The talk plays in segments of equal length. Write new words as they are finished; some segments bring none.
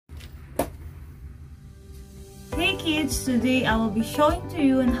Hey kids, today I will be showing to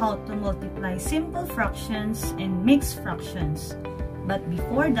you on how to multiply simple fractions and mixed fractions. But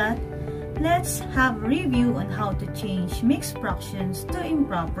before that, let's have a review on how to change mixed fractions to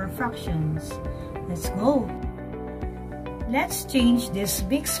improper fractions. Let's go! Let's change these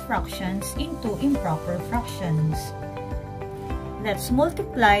mixed fractions into improper fractions. Let's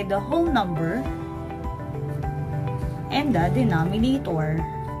multiply the whole number and the denominator.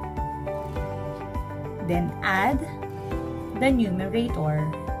 Then add the numerator.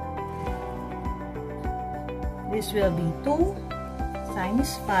 This will be 2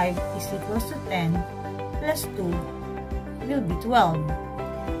 times 5 is equals to 10 plus 2 will be 12.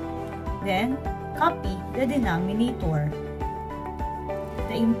 Then copy the denominator.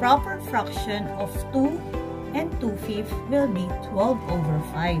 The improper fraction of 2 and 2/5 will be 12 over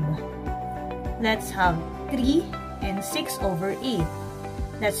 5. Let's have 3 and 6 over 8.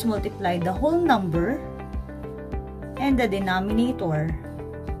 Let's multiply the whole number and the denominator.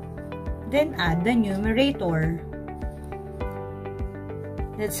 Then add the numerator.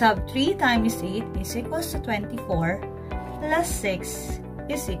 Let's have 3 times 8 is equals to 24 plus 6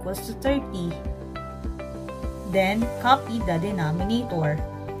 is equals to 30. Then copy the denominator,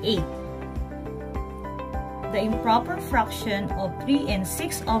 8. The improper fraction of 3 and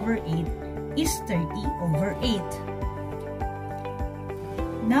 6 over 8 is 30 over 8.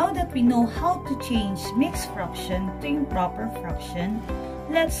 Now that we know how to change mixed fraction to improper fraction,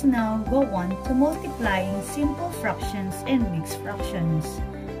 let's now go on to multiplying simple fractions and mixed fractions.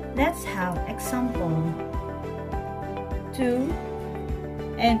 Let's have example. 2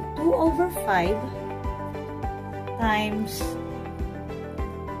 and 2 over 5 times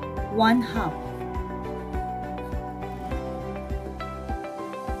 1/2.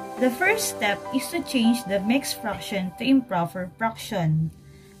 The first step is to change the mixed fraction to improper fraction.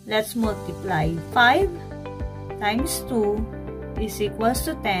 Let's multiply 5 times 2 is equals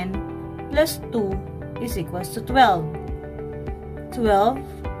to 10 plus 2 is equals to 12. 12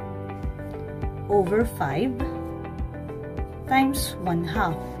 over 5 times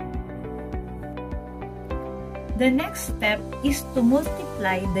 1/2. The next step is to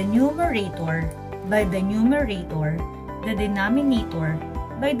multiply the numerator by the numerator, the denominator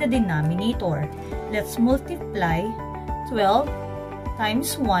by the denominator. Let's multiply 12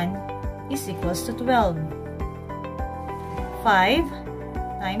 times 1 is equals to 12. 5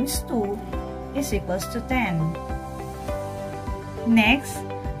 times 2 is equals to 10. Next,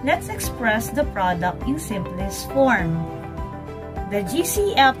 let's express the product in simplest form. The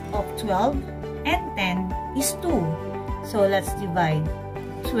GCF of 12 and 10 is 2. So let's divide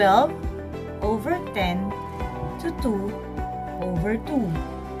 12 over 10 to 2 over 2.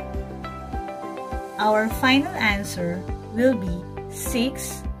 Our final answer will be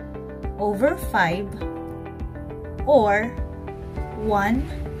 6 over 5 or 1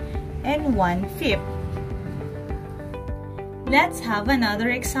 and 1/5. Let's have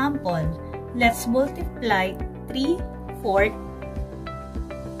another example. Let's multiply 3/4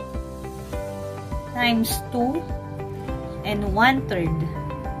 times 2 and 1/3.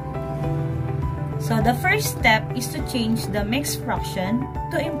 So the first step is to change the mixed fraction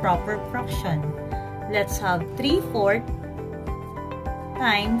to improper fraction. Let's have 3/4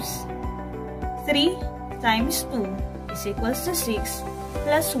 times 3 times 2 is equals to 6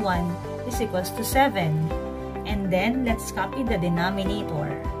 plus 1 is equals to 7. And then let's copy the denominator.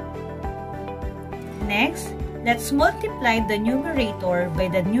 Next, let's multiply the numerator by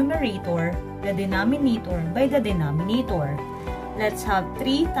the numerator, the denominator by the denominator. Let's have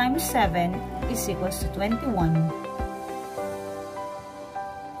 3 times 7 is equals to 21.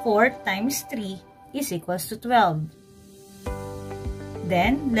 4 times 3 is equals to 12.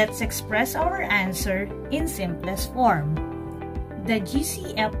 Then, let's express our answer in simplest form. The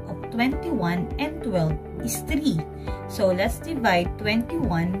GCF of 21 and 12 is 3. So, let's divide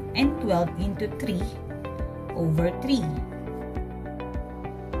 21 and 12 into 3 over 3.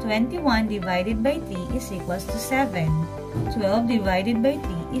 21 divided by 3 is equals to 7. 12 divided by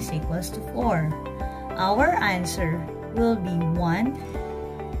 3 is equals to 4. Our answer will be 1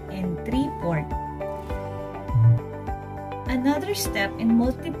 and 3/4. Another step in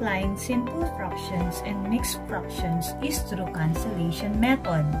multiplying simple fractions and mixed fractions is through cancellation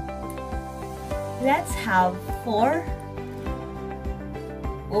method. Let's have 4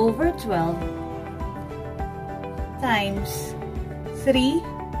 over 12 times 3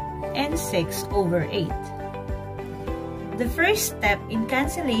 and 6 over 8. The first step in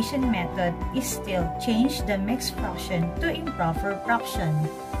cancellation method is still change the mixed fraction to improper fraction.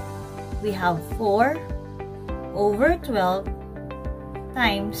 We have 4 over 12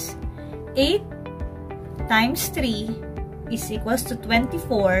 times 8 times 3 is equals to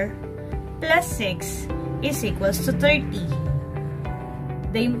 24 plus 6 is equals to 30.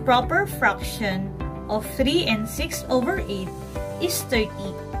 The improper fraction of 3 and 6 over 8 is 30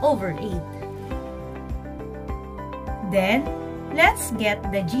 over 8. Then, let's get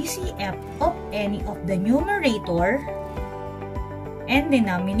the GCF of any of the numerator and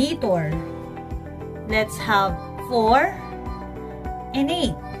denominator. Let's have 4 and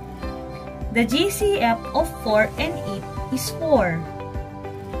 8. The GCF of 4 and 8 is 4,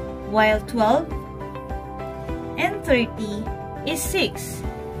 while 12 and 30 is 6.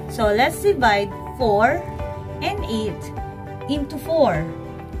 So let's divide 4 and 8 into 4.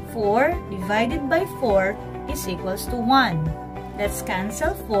 4 divided by 4 is equals to 1. Let's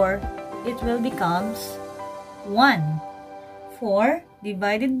cancel 4. It will becomes 1. 4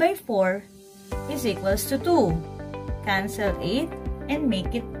 divided by 4 is equals to 2. Cancel 8 and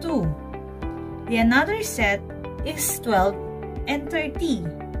make it 2. The another set is 12 and 30.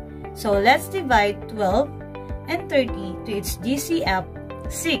 So let's divide 12 and 30 to its GCF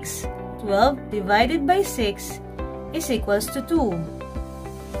 6. 12 divided by 6 is equals to 2.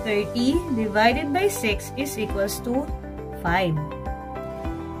 30 divided by 6 is equals to 5.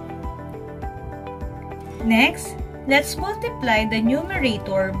 Next, let's multiply the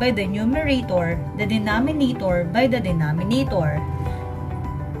numerator by the numerator, the denominator by the denominator.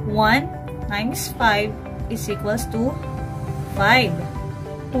 1 times 5 is equals to 5.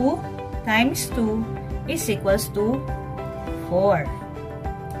 2 times 2 is equals to 4.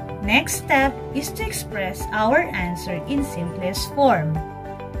 Next step is to express our answer in simplest form.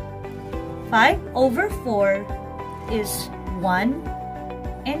 5 over 4 is 1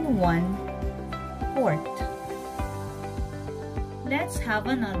 and 1/4. Let's have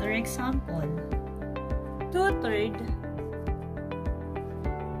another example. 2/3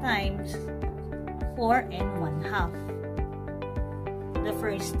 times 4 and 1/2. The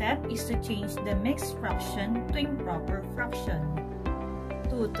first step is to change the mixed fraction to improper fraction.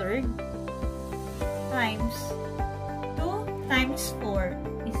 2/3 times 2 times 4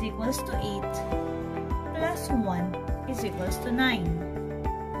 is equals to 8 plus 1 is equals to 9.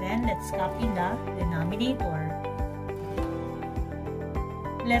 Then let's copy the denominator.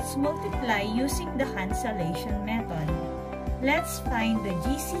 Let's multiply using the cancellation method. Let's find the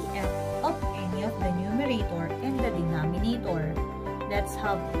GCF of any of the numerator and the denominator. Let's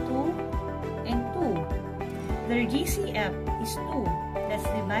have 2 and 2. Their GCF is 2. Let's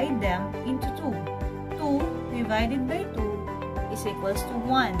divide them into 2. 2 divided by 2 is equals to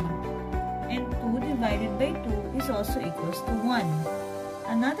 1. And 2 divided by 2 is also equals to 1.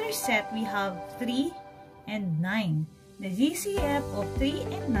 Another set we have 3 and 9. The GCF of 3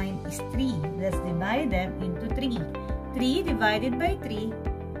 and 9 is 3. Let's divide them into 3. 3 divided by 3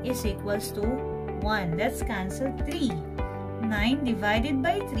 is equals to 1. Let's cancel 3. 9 divided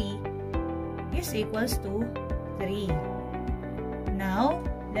by 3 is equals to 3. Now,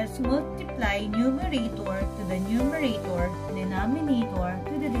 let's multiply numerator to the numerator, denominator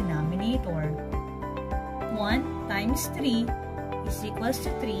to the denominator. 1 times 3 is equals to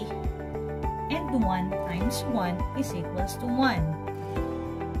 3, and 1 times 1 is equals to 1.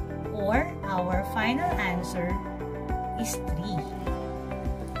 Or, our final answer is 3.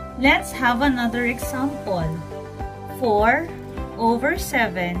 Let's have another example. 4 over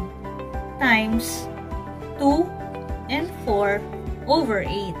 7 times 2 and 4 over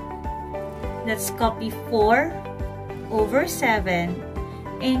 8. Let's copy 4 over 7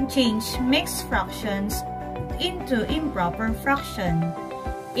 and change mixed fractions into improper fraction.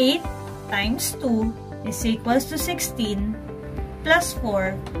 8 times 2 is equals to 16 plus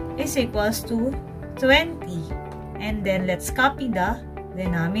 4 is equals to 20. And then let's copy the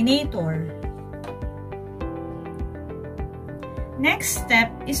denominator. Next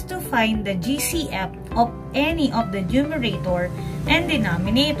step is to find the GCF of any of the numerator and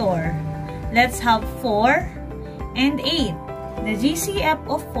denominator. Let's have 4 and 8. The GCF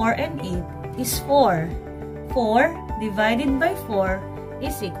of 4 and 8 is 4. 4 divided by 4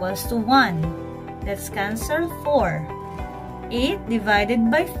 is equals to 1. Let's cancel 4. 8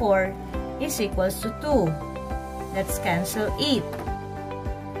 divided by 4 is equals to 2. Let's cancel 8.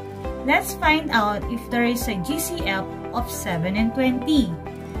 Let's find out if there is a GCF of 7 and 20.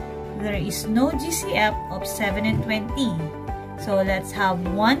 There is no GCF of 7 and 20. So let's have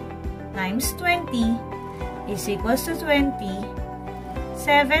 1 times 20 is equals to 20.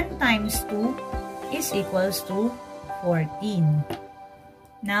 7 times 2 is equals to 14.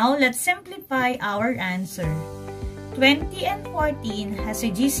 Now let's simplify our answer. 20 and 14 has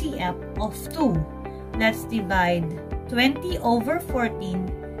a GCF of 2. Let's divide 20 over 14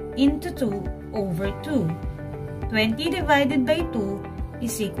 into 2 over 2. 20 divided by 2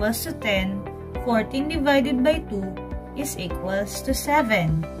 is equals to 10. 14 divided by 2 is equals to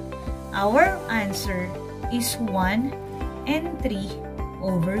 7. Our answer is 1 and 3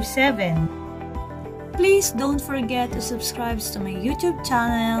 over 7. Please don't forget to subscribe to my YouTube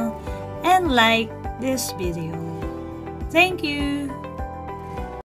channel and like this video. Thank you!